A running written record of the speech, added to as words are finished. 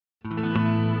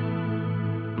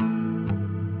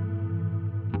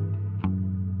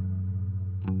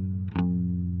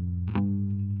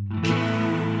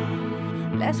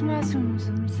Laisse-moi zoom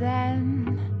zoom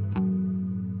zen.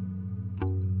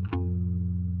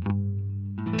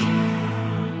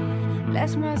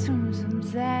 Laisse-moi zoom zoom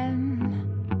zen.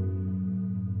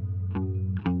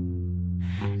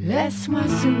 Laisse-moi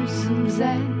zoom zoom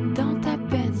zen dans ta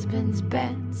Benz Benz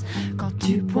Benz. Quand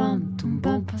tu pointes ton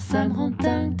bumper, ça me rend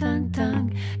dingue dingue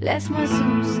dingue. Laisse-moi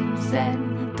zoom zoom zen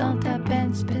dans ta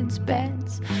Benz Benz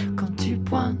Benz. Quand tu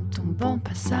pointes ton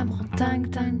bumper, ça me rend dingue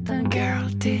dingue dingue.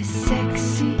 Girl, t'es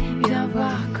sexy, viens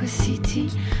voir Co-City.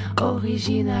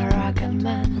 Original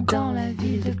Man dans la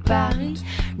ville de Paris.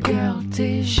 Girl,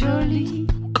 t'es jolie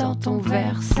dans ton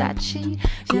Versace.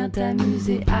 Viens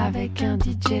t'amuser avec un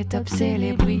DJ top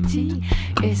celebrity.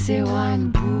 Et c'est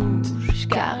one bouge,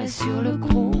 carré sur le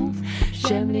groove.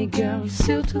 J'aime les girls,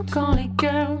 surtout quand les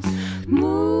girls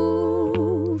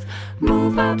move.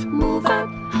 Move up,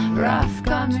 rough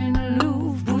comme une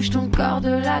louve. Bouge ton corps de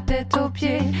la tête aux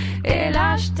pieds. Et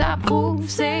là je t'approuve,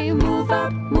 c'est move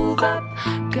up.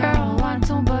 Girl, want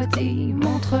ton body.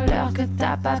 Montre-leur que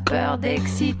t'as pas peur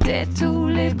d'exciter tous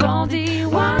les bandits.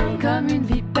 Wine comme une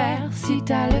vipère, si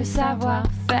t'as le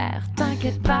savoir-faire.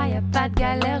 T'inquiète pas, y a pas de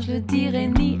galère, je le dirai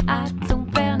ni à ton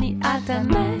père ni à ta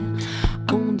mère.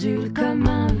 Ondule comme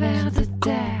un ver de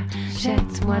terre.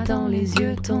 Jette-moi dans les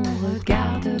yeux ton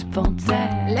regard de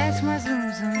panthère. Laisse-moi zoom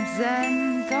zoom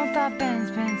zen dans ta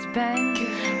Benz Benz Benz.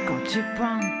 Quand tu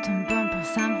pointes ton bumper,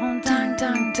 ça me rend dingue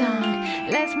dingue dingue.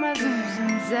 Laisse-moi zoom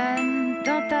zoom zen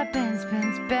dans ta Benz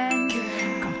Benz Benz.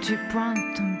 Quand tu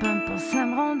pointes ton bumper, ça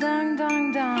me rend dingue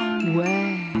dingue dingue.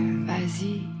 Ouais,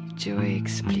 vas-y, Joe,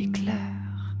 explique-leur.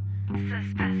 Ça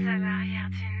se passe à l'arrière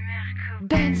d'une Merco.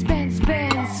 Benz, Benz,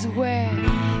 Benz, ouais.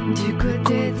 Du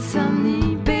côté de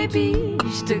Saint-Denis, baby,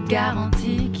 je te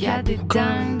garantis qu'il y a des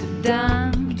dingues de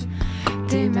dingues.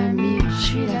 T'es ma mire, je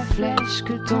suis la flèche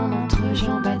que ton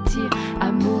entrejambe attire.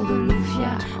 Amour de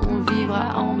Loufia, on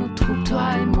vivra en nos troupes,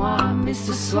 toi et moi. Mais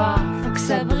ce soir, faut que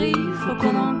ça brille, faut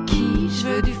qu'on enquille. Je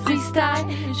veux du freestyle,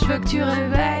 je veux que tu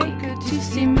réveilles, que tu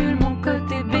stimules mon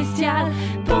côté bestial.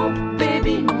 Pompe,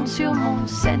 baby, monte sur mon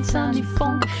scène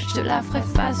Saint-Denis-Funk. Je te la ferai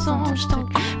façon, je t'en...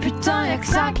 Putain, y'a que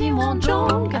ça qui me rend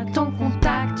jonque. À ton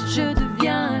contact, je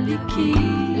deviens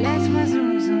liquide. Laisse-moi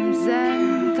zoom zoom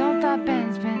zen dans ta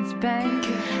Benz Benz Benz.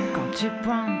 Quand tu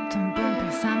pointes ton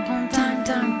bumper, ça me rend dingue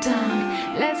dingue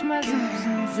dingue. Laisse-moi zoom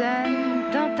zoom zen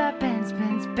dans ta Benz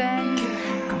Benz Benz.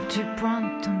 Quand tu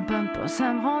pointes ton bumper,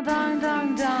 ça me rend dingue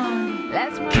dingue dingue.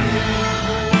 Laisse-moi